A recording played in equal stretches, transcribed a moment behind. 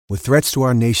With threats to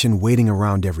our nation waiting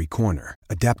around every corner,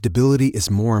 adaptability is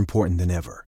more important than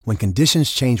ever. When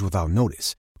conditions change without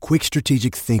notice, quick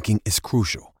strategic thinking is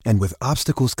crucial. And with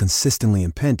obstacles consistently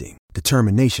impending,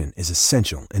 determination is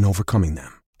essential in overcoming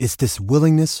them. It's this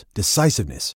willingness,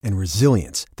 decisiveness, and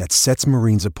resilience that sets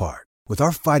Marines apart. With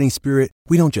our fighting spirit,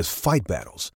 we don't just fight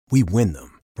battles, we win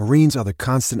them. Marines are the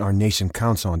constant our nation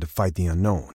counts on to fight the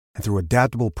unknown. And through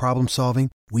adaptable problem solving,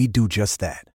 we do just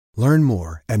that. Learn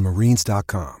more at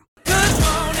marines.com.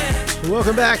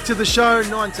 Welcome back to the show.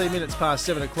 19 minutes past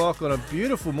 7 o'clock on a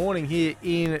beautiful morning here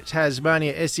in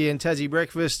Tasmania. SEN Tassie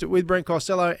Breakfast with Brent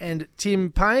Costello and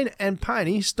Tim Payne. And Payne,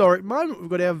 historic moment. We've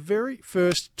got our very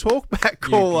first talkback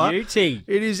caller. Beauty.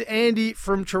 It is Andy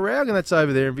from Traralgon that's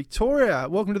over there in Victoria.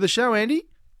 Welcome to the show, Andy.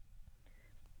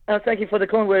 Thank you for the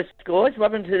kind words, guys.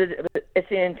 Welcome to the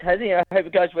SEN Tassie. I hope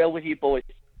it goes well with you boys.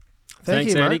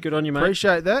 Thanks, you, Andy. mate. Good on you, mate.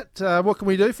 Appreciate that. What can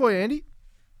we do for you, Andy?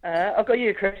 I've got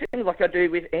you a question, like I do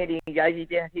with Andy and Gazy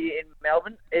down here in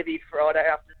Melbourne every Friday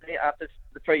after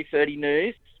the 3:30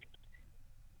 news.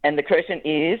 And the question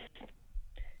is,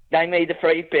 name me the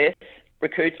 3 best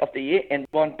recruits of the year and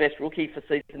 1 best rookie for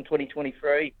season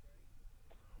 2023.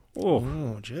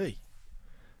 Oh, gee.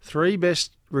 3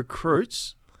 best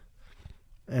recruits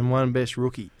and 1 best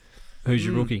rookie. Who's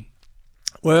your rookie?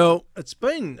 Well, it's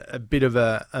been a bit of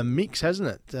a mix, hasn't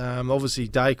it? Obviously,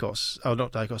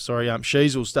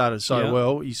 Sheasel started so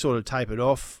well. He sort of tapered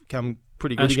off, come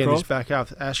pretty good again. He's back up.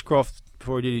 Ashcroft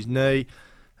before he did his knee.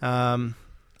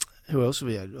 Who else have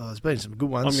we had? Oh, there's been some good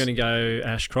ones. I'm going to go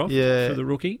Ashcroft for the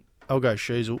rookie. I'll go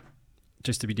Sheasel.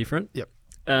 Just to be different. Yep.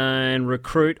 And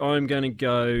recruit, I'm going to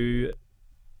go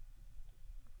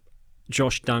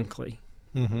Josh Dunkley.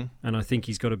 Mm-hmm. And I think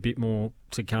he's got a bit more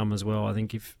to come as well. I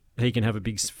think if he can have a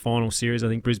big final series, I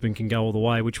think Brisbane can go all the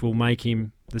way, which will make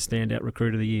him the standout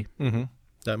recruit of the year. Mm-hmm.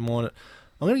 Don't mind it.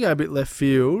 I'm going to go a bit left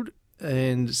field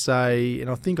and say, and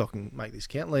I think I can make this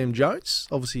count, Liam Jones.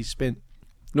 Obviously spent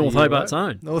North Hobart's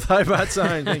own. North Hobart's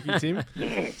own. Thank you,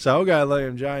 Tim. So I'll go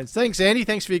Liam Jones. Thanks, Andy.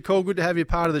 Thanks for your call. Good to have you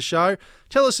part of the show.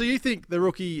 Tell us who you think the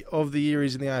rookie of the year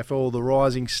is in the AFL, the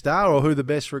rising star, or who the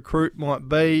best recruit might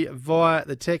be via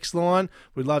the text line.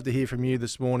 We'd love to hear from you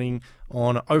this morning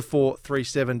on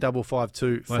 0437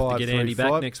 552 535. We'll have to get Andy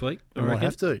back next week. I Might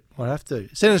have to.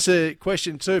 Send us a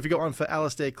question too if you've got one for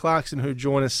Alistair Clarkson, who'll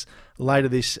join us later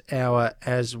this hour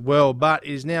as well. But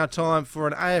it is now time for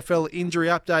an AFL injury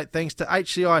update thanks to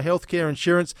HCI Healthcare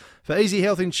Insurance. For easy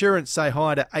health insurance, say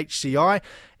hi to HCI.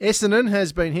 Essendon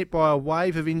has been hit by a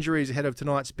wave of injuries ahead of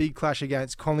tonight's big clash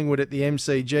against Collingwood at the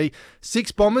MCG.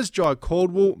 6 Bombers, Jai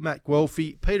Caldwell, Matt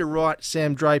Guelphy, Peter Wright,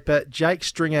 Sam Draper, Jake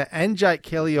Stringer and Jake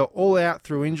Kelly are all out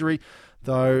through injury,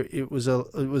 though it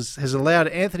has allowed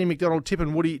Anthony McDonald, Tip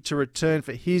and Woody to return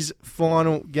for his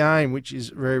final game, which is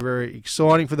very, very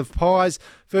exciting. For the Pies,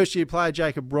 first-year player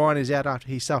Jacob Bryan is out after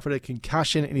he suffered a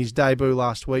concussion in his debut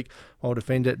last week, while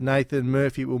defender Nathan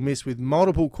Murphy will miss with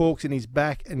multiple corks in his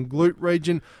back and glute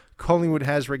region. Collingwood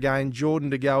has regained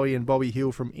Jordan DeGoey and Bobby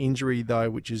Hill from injury,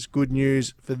 though, which is good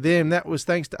news for them. That was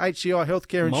thanks to HCI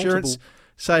Healthcare Insurance.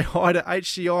 Say hi to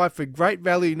HCI for great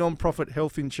value non-profit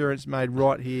health insurance made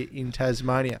right here in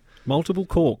Tasmania. Multiple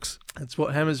corks. That's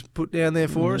what Hammer's put down there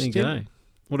for us, There you Tim. go.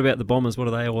 What about the Bombers? What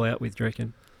are they all out with, do you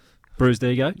reckon? Bruised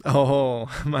ego? Oh,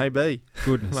 maybe.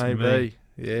 Goodness Maybe. me.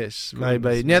 Yes,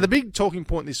 maybe. Now, the big talking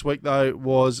point this week, though,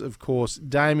 was, of course,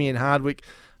 Damien Hardwick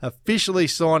officially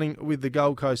signing with the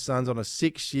Gold Coast Suns on a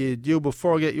 6-year deal.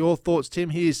 Before I get your thoughts, Tim,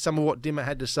 here's some of what Dimmer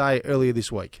had to say earlier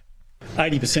this week.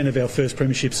 80% of our first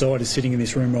premiership side is sitting in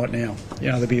this room right now. You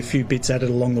know, there'll be a few bits added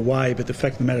along the way, but the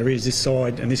fact of the matter is this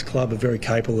side and this club are very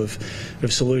capable of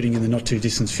saluting in the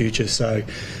not-too-distant future. So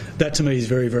that, to me, is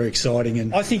very, very exciting.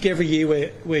 And I think every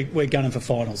year we're gunning for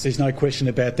finals. There's no question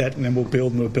about that, and then we'll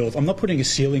build and we'll build. I'm not putting a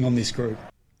ceiling on this group.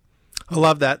 I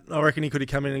love that. I reckon he could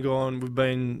have come in and gone, we've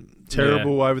been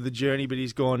terrible over the journey, but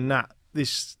he's gone, nah.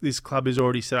 This club is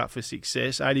already set up for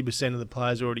success. 80% of the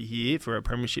players are already here for our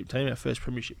premiership team, our first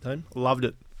premiership team. Loved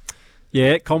it.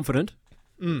 Yeah, confident.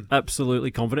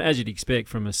 Absolutely confident, as you'd expect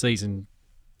from a seasoned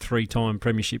 3-time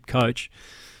premiership coach.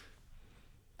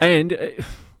 And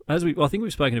I think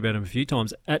we've spoken about him a few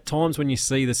times, at times when you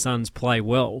see the Suns play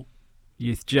well,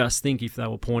 you just think if they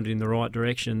were pointed in the right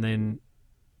direction, then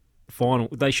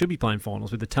they should be playing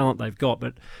finals with the talent they've got.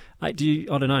 But I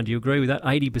don't know, do you agree with that?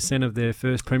 80% of their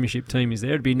first premiership team is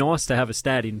there. It'd be nice to have a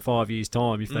stat in 5 years'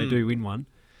 time if they do win one.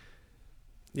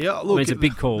 Yeah, look, it's a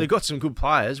big call. They've got some good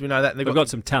players. We know that. They've got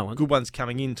some talent. Good ones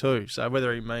coming in too. So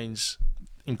whether he means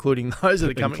including those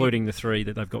that are coming, including the 3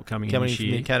 that they've got coming in this from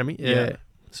year. the academy. Yeah.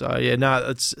 So no,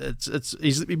 it's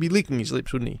he'd be licking his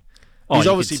lips, wouldn't he? He's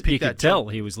obviously picked you that could tell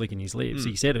he was licking his lips.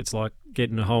 He said it's like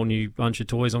getting a whole new bunch of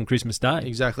toys on Christmas Day.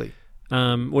 Exactly.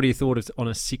 What do you thought on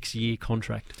a 6-year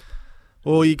contract?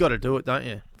 Well, you got to do it, don't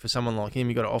you? For someone like him,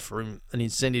 you got to offer him an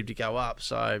incentive to go up.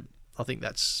 So I think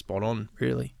that's spot on,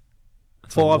 really.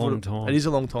 It's a long time. It is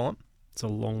a long time. It's a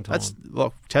long time. That's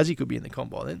like Tassie could be in the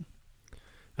comp by then.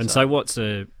 And so what's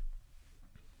a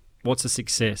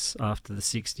success after the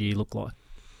 6th year look like?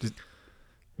 I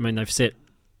mean,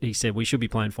 he said we should be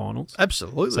playing finals.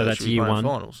 Absolutely. So that's year one.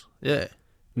 Finals. Yeah.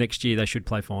 Next year they should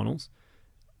play finals.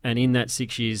 And in that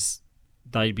 6 years,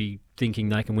 they'd be thinking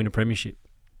they can win a premiership,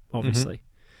 obviously.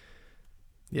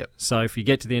 Mm-hmm. Yep. So if you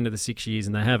get to the end of the 6 years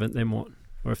and they haven't, then what?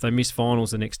 Or if they miss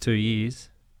finals the next 2 years,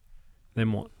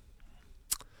 then what?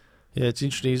 Yeah, it's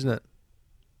interesting, isn't it?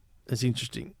 It's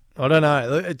interesting. I don't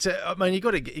know. I mean, you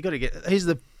got to get. He's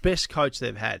the best coach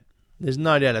they've had. There's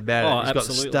no doubt about it. He's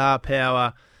absolutely. got star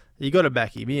power. You got to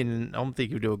back him in, and I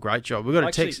think he'll do a great job. We've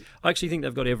got to text. I actually think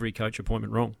they've got every coach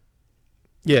appointment wrong.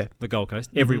 Yeah, the Gold Coast,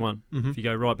 everyone. Mm-hmm. If you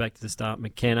go right back to the start,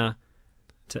 McKenna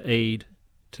to Eade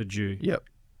to Jew. Yep.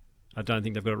 I don't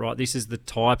think they've got it right. This is the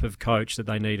type of coach that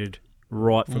they needed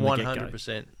right from the get-go.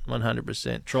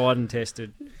 100%. Tried and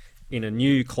tested in a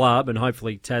new club, and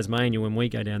hopefully Tasmania, when we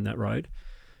go down that road,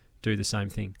 do the same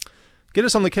thing. Get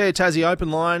us on the Kia Tassie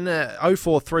open line.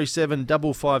 0437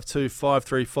 552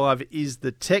 535 is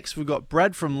the text. We've got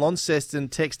Brad from Launceston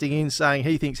texting in saying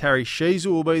he thinks Harry Sheezel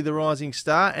will be the rising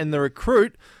star, and the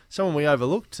recruit, someone we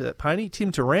overlooked, Pony,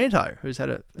 Tim Taranto, who's had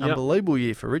an unbelievable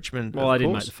year for Richmond. Well, they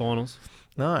didn't make the finals.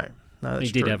 No, that's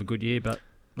he did have a good year, but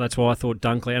that's why I thought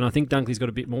Dunkley, and I think Dunkley's got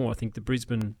a bit more. I think the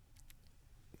Brisbane,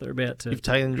 they're about to... You've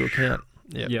taken into account.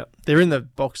 Yeah. They're in the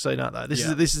box seat, aren't they?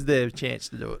 This is their chance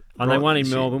to do it. And they won in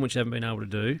Melbourne, which they haven't been able to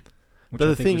do. But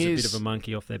the thing is, a bit of a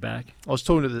monkey off their back. I was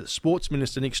talking to the sports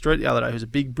minister, Nick Street, the other day, who's a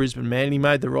big Brisbane man, and he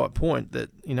made the right point that,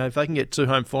 you know, if they can get 2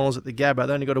 home finals at the Gabba,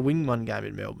 they only got to win 1 game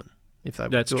in Melbourne if they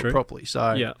do it properly. So,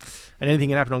 and anything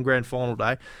can happen on grand final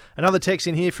day. Another text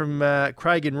in here from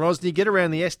Craig and Rosny. Get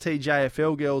around the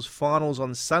STJFL girls finals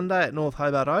on Sunday at North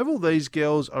Hobart Oval. These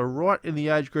girls are right in the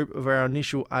age group of our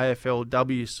initial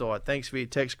AFLW side. Thanks for your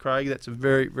text, Craig. That's a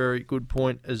very, very good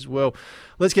point as well.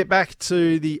 Let's get back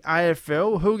to the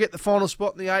AFL. Who'll get the final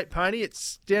spot in the 8, Pony?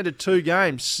 It's down to 2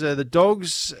 games. The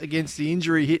Dogs against the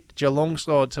injury hit Geelong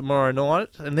side tomorrow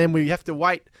night, and then we have to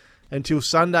wait until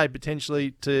Sunday,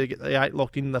 potentially, to get the 8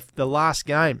 locked in the last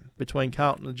game between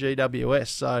Carlton and GWS.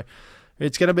 So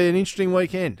it's going to be an interesting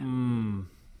weekend.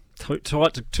 Too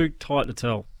tight to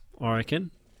tell, I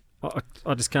reckon.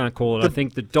 I just can't call it. I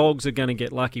think the Dogs are going to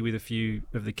get lucky with a few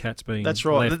of the Cats being left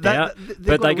out.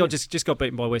 But they just got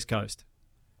beaten by West Coast.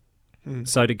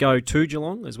 So to go to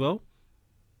Geelong as well,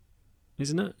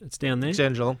 isn't it? It's down there. It's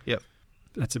down Geelong, yep.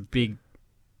 It's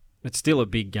still a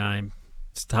big game.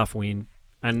 It's a tough win.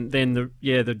 And then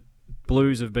the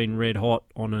Blues have been red hot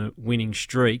on a winning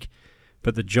streak,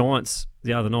 but the Giants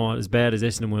the other night, as bad as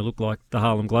Essendon were, looked like the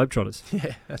Harlem Globetrotters.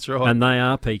 Yeah, that's right. And they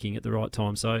are peaking at the right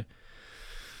time. So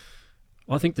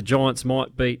I think the Giants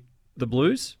might beat the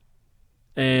Blues,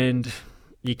 and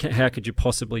how could you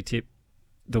possibly tip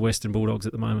the Western Bulldogs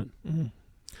at the moment? Mm-hmm.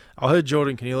 I heard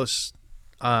Jordan Cornelis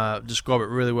describe it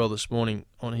really well this morning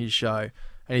on his show,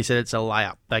 and he said it's a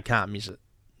layup. They can't miss it.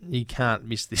 You can't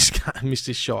miss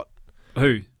this shot.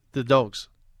 Who? The Dogs.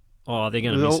 Oh, they're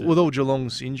going to miss it. With all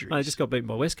Geelong's injuries. They just got beaten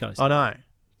by West Coast. I know.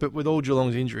 But with all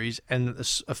Geelong's injuries and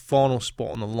a final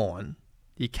spot on the line,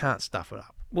 you can't stuff it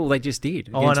up. Well, they just did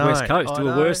against West Coast, who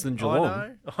were worse than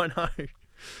Geelong. I know.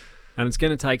 And it's going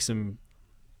to take some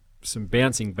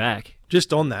bouncing back.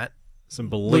 Just on that, some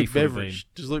belief.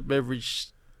 Does Luke Beveridge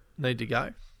need to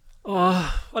go?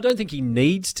 Oh, I don't think he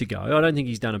needs to go. I don't think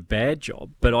he's done a bad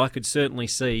job, but I could certainly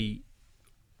see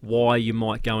why you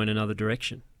might go in another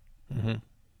direction. Mm-hmm.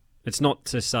 It's not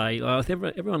to say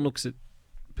everyone looks at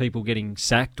people getting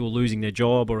sacked or losing their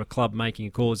job or a club making a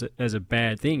call as a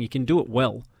bad thing. You can do it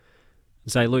well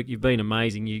and say, look, you've been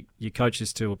amazing. You coached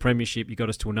us to a premiership. You got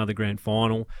us to another grand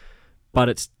final, but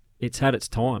it's had its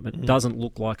time. It doesn't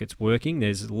look like it's working.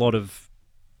 There's a lot of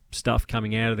stuff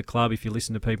coming out of the club if you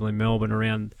listen to people in Melbourne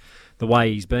around the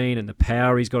way he's been and the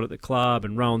power he's got at the club,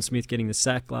 and Rowan Smith getting the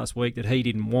sack last week that he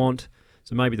didn't want.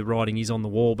 So maybe the writing is on the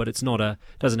wall, but it's not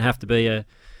doesn't have to be a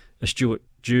Stuart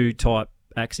Dew type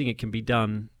axing. It can be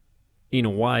done in a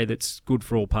way that's good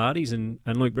for all parties, and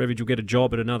Luke Beveridge will get a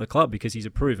job at another club because he's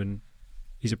a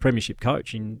premiership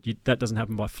coach, and that doesn't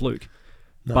happen by fluke.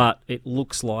 No. But it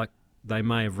looks like they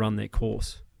may have run their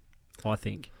course, I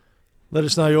think. Let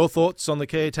us know your thoughts on the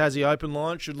Kia Tassie Open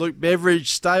line. Should Luke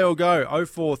Beveridge stay or go?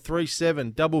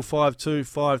 0437 552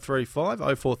 535.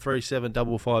 0437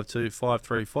 552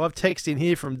 535. Text in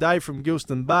here from Dave from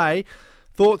Gilston Bay.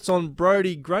 Thoughts on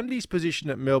Brodie Grundy's position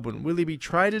at Melbourne? Will he be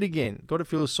traded again? Got to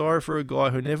feel sorry for a guy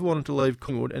who never wanted to leave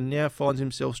Collingwood and now finds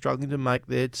himself struggling to make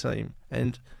their team.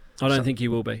 And I don't think he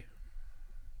will be.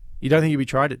 You don't think he'll be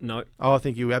traded? No. Oh, I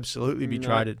think he'll absolutely be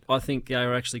traded. I think they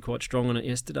were actually quite strong on it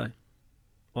yesterday.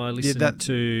 I listened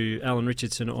to Alan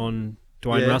Richardson on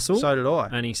Dwayne Russell. So did I.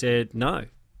 And he said, no,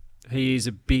 he is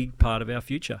a big part of our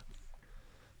future.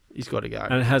 He's got to go.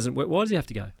 And it hasn't worked. Why does he have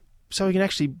to go? So he can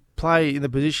actually play in the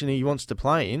position he wants to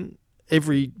play in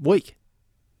every week.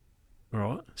 All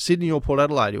right. Sydney or Port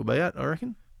Adelaide he'll be at, I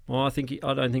reckon. Well, I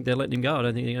don't think they're letting him go. I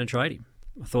don't think they're going to trade him.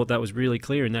 I thought that was really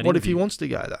clear in that What interview. if he wants to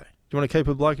go, though? Do you want to keep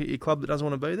a bloke at your club that doesn't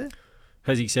want to be there?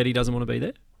 Has he said he doesn't want to be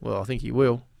there? Well, I think he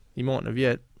will. He mightn't have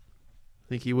yet. I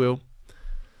think he will.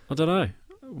 I don't know.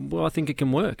 Well, I think it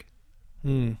can work.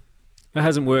 It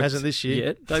hasn't worked. Hasn't this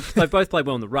year. Yet. They both played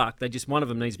well in the ruck. One of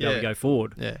them needs to be able to go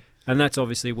forward. Yeah. And that's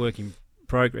obviously a work in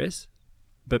progress.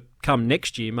 But come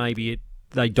next year, maybe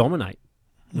they dominate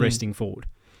resting forward.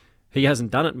 He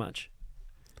hasn't done it much.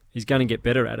 He's going to get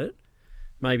better at it.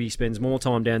 Maybe he spends more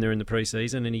time down there in the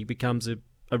pre-season and he becomes a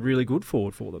really good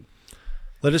forward for them.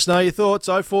 Let us know your thoughts.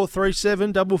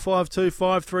 0437 552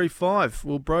 535.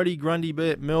 Will Brodie Grundy be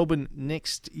at Melbourne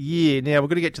next year? Now, we're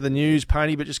going to get to the news,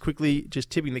 Pony, but just quickly, just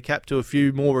tipping the cap to a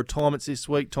few more retirements this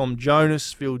week. Tom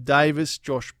Jonas, Phil Davis,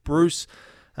 Josh Bruce,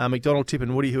 McDonald, Tip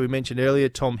and Woody, who we mentioned earlier,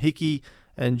 Tom Hickey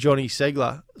and Johnny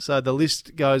Segler. So the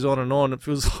list goes on and on. It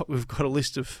feels like we've got a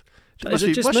list of... Is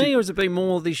it just me or has it been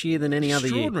more this year than any other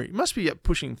year? Extraordinary. It must be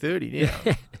pushing 30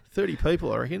 now. 30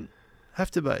 people, I reckon.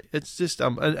 Have to be. It's just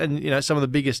and you know, some of the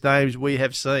biggest names we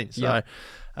have seen. So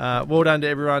well done to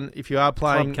everyone. If you are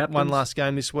playing one last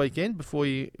game this weekend before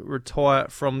you retire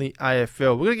from the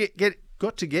AFL, we're going to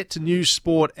got to get to news,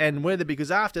 sport and weather,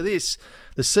 because after this,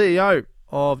 the CEO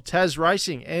of Tas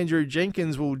Racing, Andrew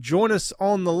Jenkins, will join us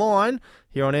on the line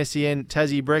here on SEN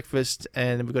Tassie Breakfast,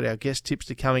 and we've got our guest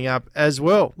tipster coming up as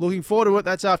well. Looking forward to it.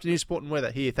 That's after news, sport and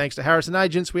weather here. Thanks to Harrison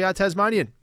Agents. We are Tasmanian.